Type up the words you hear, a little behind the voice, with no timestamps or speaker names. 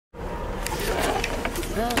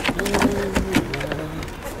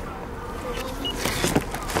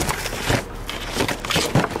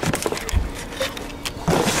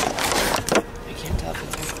can't tell if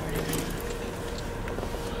it's recording.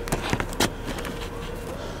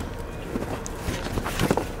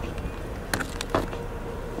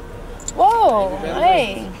 Whoa!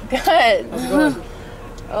 Hey, good. How's it going?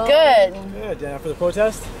 Good. Good. For the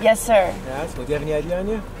protest? Yes, sir. Yeah, that's cool. Do you have any ID on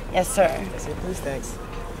you? Yes, sir. Yes, sir, please. Thanks.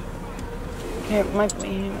 Here, my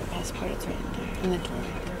passport. It's right in the drawer.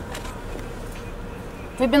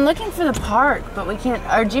 We've been looking for the park, but we can't.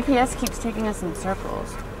 Our GPS keeps taking us in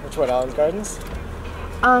circles. Which one? Allen's Gardens?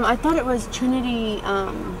 I thought it was Trinity.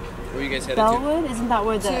 Where are you guys headed Bellwood? Isn't that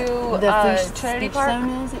where the first Trinity speech Park? zone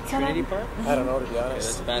is? Trinity Park? I don't know, to be Yeah,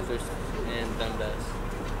 honest. that's Bathurst and Dundas.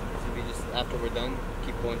 So we just, after we're done,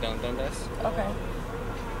 keep going down Dundas. Okay.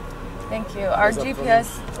 Thank you. Our GPS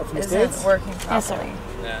from the isn't States? working Yes, sir. properly.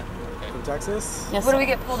 Yeah. Okay. From Texas? Yes, What do sir. we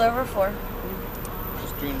get pulled over for?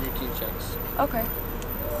 Just doing routine checks. Okay.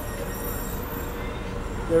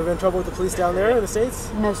 You ever been in trouble with the police down there in the States?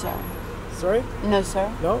 No, sir. Sorry? No, sir.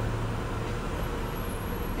 No?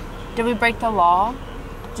 Did we break the law?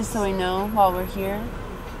 Just so we know while we're here?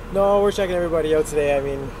 No, we're checking everybody out today. I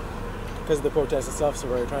mean, because of the protest itself, so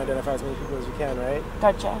we're trying to identify as many people as we can, right?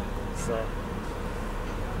 Gotcha. So.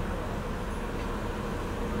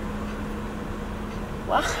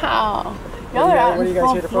 Wow. What are you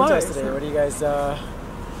guys here to protest today? What do you guys,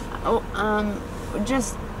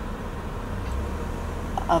 just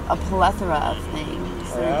a plethora of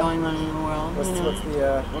things that are going on in the world.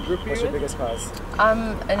 What's your biggest cause?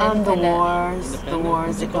 I'm an independent. The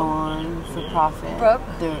wars that go on for profit. Brooke?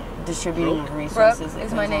 The distributing of Brooke resources.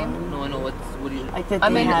 is my name. No, I know. What do you... Like that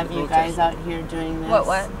I'm they in- have you guys out here doing this.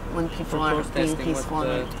 What? When people For aren't being protesting peaceful. with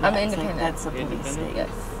and the- threats, I'm like, independent. that's a police Independent? state. Yes.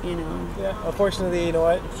 You know. Yeah, unfortunately, you know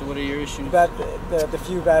what? So what are your issues? The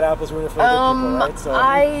few bad apples ruin it for the good people, right? So,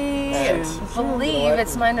 I and, believe you know what?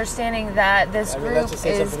 it's my understanding that this I mean, group let's just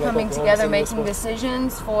say is something like coming Oklahoma together, City was making supposed-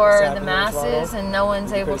 decisions What's for the happening in masses, Toronto, and no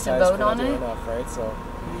one's be able to criticized vote for on not doing it. enough, right? So,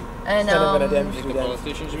 And it's kind of an damage to Like them.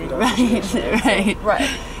 politicians, you mean? Right. right.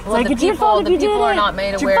 Well, like, the it's your fault if you people did are it. not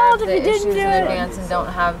made It's your aware fault of if the you didn't issues do in it. advance and don't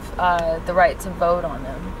have the right to vote on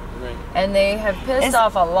them. Right. And they have pissed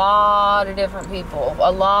off a lot of different people,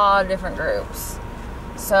 a lot of different groups.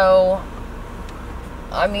 So,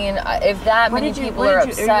 I mean, if that many people are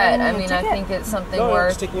upset, I mean, I think it's something No,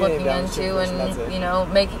 worth just taking your name looking down, just into, take your person, that's and it. you know,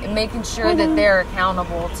 making sure that they're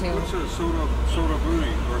accountable to. What's a soda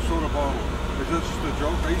booty or soda bottle? Is this just a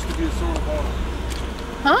joke? I used to be a soda bottle.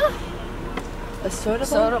 Huh? A soda?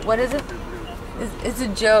 Soda? What is it? It's a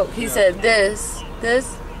joke. He said this.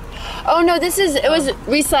 Oh no, it was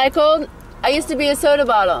recycled. I used to be a soda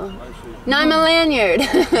bottle. Now I'm a lanyard.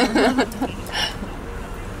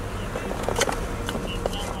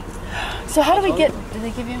 So how do we get? Did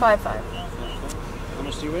they give you 5'5". How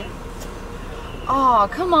much do you weigh? Oh,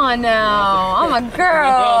 come on now. I'm a girl.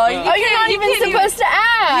 Oh, you're not even supposed to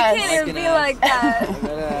ask. You can't even be like that.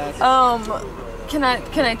 Can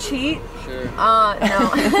I cheat? Sure. No.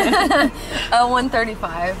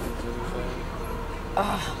 135.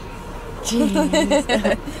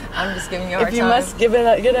 Jeez. I'm just giving you a hard If you time. must give it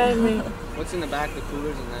out, get out of me. What's in the back, the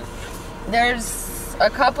coolers and that? There's a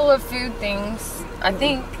couple of food things. I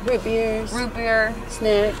think Root beers, root beer.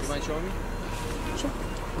 snacks. You mind showing me?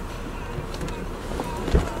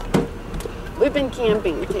 We've been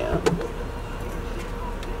camping too.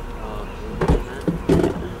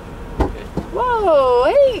 Whoa,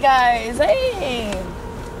 hey guys, hey.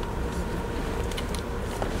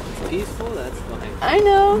 Peaceful, that's fine. I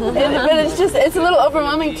know, but it's a little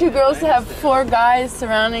overwhelming. 2 girls to have 4 guys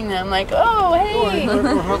surrounding them. Like, oh, hey.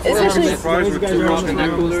 Especially, I'm surprised with 2 girls can that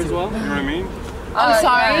do. cooler as well? You know what I mean? I'm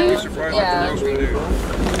sorry. I'm surprised what 2 girls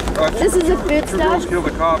can do. This is a food 2 girls stop. killed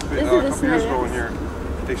a cop a This is couple a years ago snack. in here.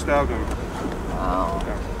 They stabbed him. Wow.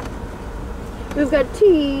 We've got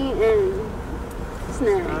tea and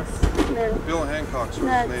snacks. Bill Hancock's was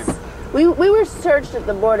his Nuts. name. We were searched at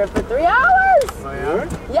the border for 3 hours. Oh, yeah?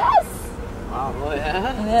 Yes. Wow. Oh,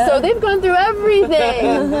 yeah? So they've gone through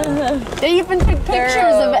everything. They even took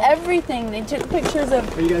pictures of everything. They took pictures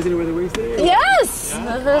of. Are you guys gonna wear the wings today? Yes. Yeah?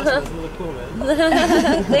 Awesome. That's really cool,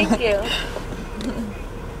 man. Thank you.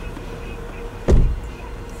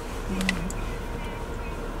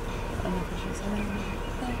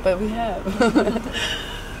 But we have.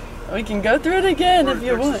 We can go through it again Where if in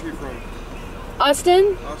you Texas want. you from?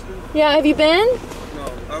 Austin? Austin? Yeah, have you been? No,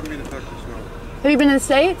 I haven't been to Texas, no. Have you been to the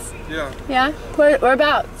States? Yeah, Yeah?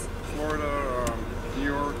 Whereabouts? Florida, New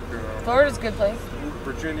York, Florida's a good place.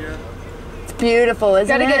 Virginia. It's beautiful, isn't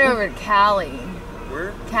Gotta it? get over to Cali.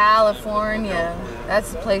 Where? California.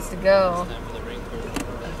 That's the place to go. Time for the ring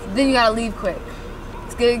tour. Then you gotta leave quick.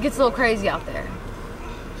 It gets a little crazy out there.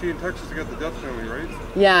 See, in Texas, they got the death penalty, right?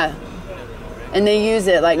 Yeah. And they use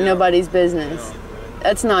it like nobody's business. Yeah.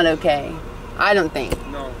 That's not okay. I don't think.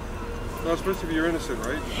 No. No, especially if you're innocent,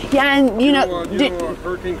 right? Yeah, and you know,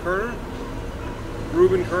 Hurricane Carter?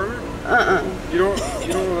 Reuben Carter? You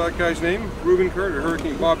don't know that guy's name? Reuben Carter.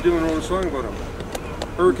 Hurricane. Bob Dylan wrote a song about him.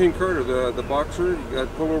 Hurricane Carter, the boxer, he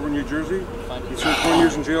got pulled over in New Jersey. He served 20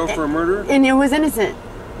 years in jail for a murder. and it was innocent.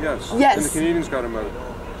 Yes. Yes. And the Canadians got him out.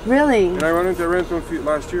 Really? And I ran into him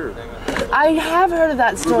last year. I have heard of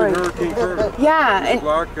that story. Reuben Hurricane Carter. Yeah, He's and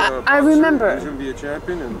black, I boxer. remember. He's going to be a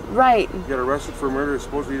champion, and Right. he got arrested for a murder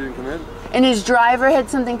supposedly he didn't commit. And his driver had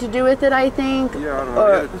something to do with it, I think. Yeah, I don't know.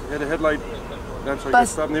 Or- He had a headlight. That's why he got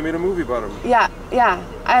Bust- stopped, and they made a movie about him. Yeah.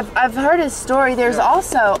 I've heard his story. There's Yeah.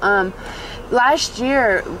 also last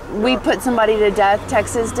year we put somebody to death.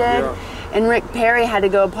 Texas did. Yeah. And Rick Perry had to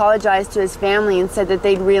go apologize to his family and said that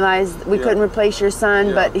they'd realized we couldn't replace your son,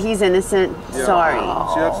 Yeah. but he's innocent. Yeah. Sorry.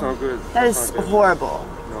 See, that's not good. That That's is not good. horrible.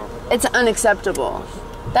 No. It's unacceptable.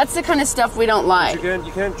 That's the kind of stuff we don't like. You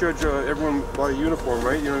can't judge everyone by a uniform,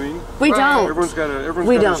 right? You know what I mean? We Right. don't. Everyone's got a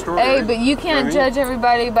We got don't. a story. Hey, right? but you You know can't what I mean? judge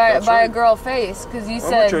everybody by That's a right. girl face, because you I'm not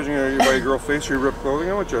said. judging you by your girl face or your ripped clothing.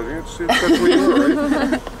 I'm not judging. That's what you are, right? You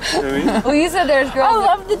know what I mean? Well, you said there's girls. I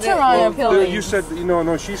love the Toronto Well, police. you said,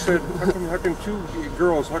 no, she said, how can two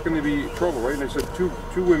girls, how can they be trouble, right? And I said, two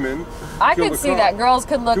women I killed could a see cop. that girls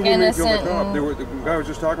could look Two women innocent. killed a cop. And, The guy was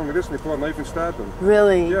just talking like this, and they pulled a knife and stabbed him.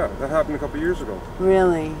 Really? Yeah, that happened a couple of years ago.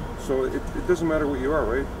 Really? So it doesn't matter what you are,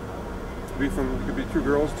 right? It could be two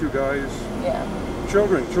girls, two guys, yeah.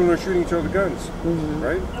 children. Children are shooting each other with guns,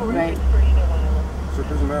 right? Right. So it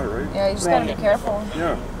doesn't matter, right? Yeah, you just gotta be Right. careful.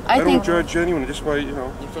 Yeah. I don't think- judge anyone just by, You're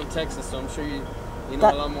from Texas, so I'm sure you know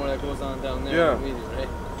That- a lot more that goes on down there Yeah. than we do, right?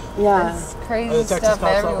 Yeah. It's Are crazy the Texas stuff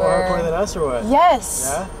cops more important everywhere. than us or what?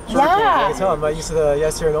 Yes. Yeah? Yeah. I can tell. I'm not used to the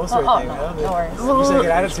yes or no sort Oh, of thing. no, huh? no worries. You should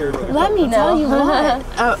get attitude. Let me tell you what.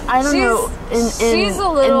 I don't know. She's a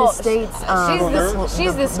little. in the states.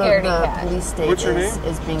 She's the scaredy the cat. police state What's her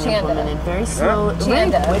is being Chanda. implemented very slowly.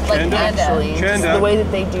 Chanda. Very quickly, Like Chanda. actually. Chanda. Just the way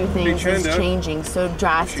that they do things is Chanda. changing so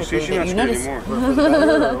drastically She's that not you scared notice anymore. For the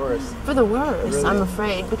better or worse? for the worse. I'm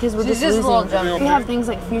afraid because we're She's just just a little losing. jumpy. We have things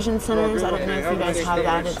like fusion centers. I don't know if you guys have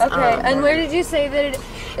that. It's, Okay, and where did you say that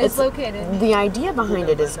it's located? the idea behind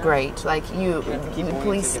it is great. Like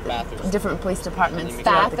police, to Bathurst. different police departments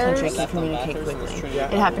throughout the country Bathurst? can communicate quickly. Yeah.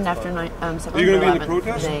 It happened after September Are you gonna be in the 11th.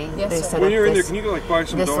 protest? Yes, They sir. set When up you're in there, this, can you like buy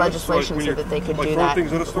some this donuts? legislation when so you're, that they could like, do throw that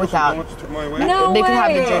things at us, throw without. some donuts my way? No They could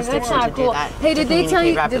have the way, jurisdiction that's not to do cool. that. Hey, did they tell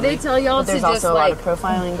you? Communicate Did they tell y'all But to there's just also a lot like of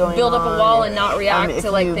profiling going build up a on, wall and not react if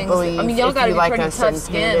to like you things? believe- I mean, y'all if got to you be like pretty a tough certain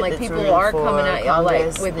skin. candidate Like that's people running are for coming at y'all like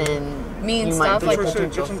Congress, with then mean you stuff. might Like be a That's what I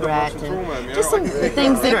said, potential get some threat donuts and throw 'em at me. I just don't some like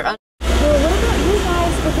things that are. Well, what about you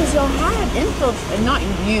guys? Because y'all had infiltrated, not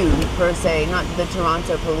you per se, not the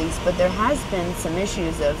Toronto police, but there has been some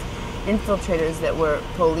issues of infiltrators that were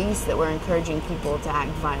police that were encouraging people to act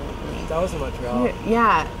violently. That was in Montreal.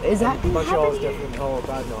 Yeah, is that Montreal is happening? different. Oh,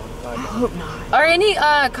 God, no. I God, no. hope not. Are any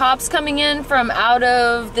cops coming in from out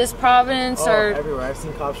of this province, Oh, or everywhere. I've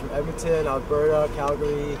seen cops from Edmonton, Alberta,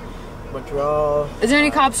 Calgary, Montreal. is there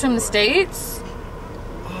any cops from the States?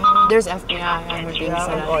 There's FBI. I heard being Yeah,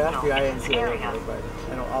 said. FBI, I didn't see it, but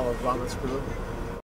I know all of Robert's crew.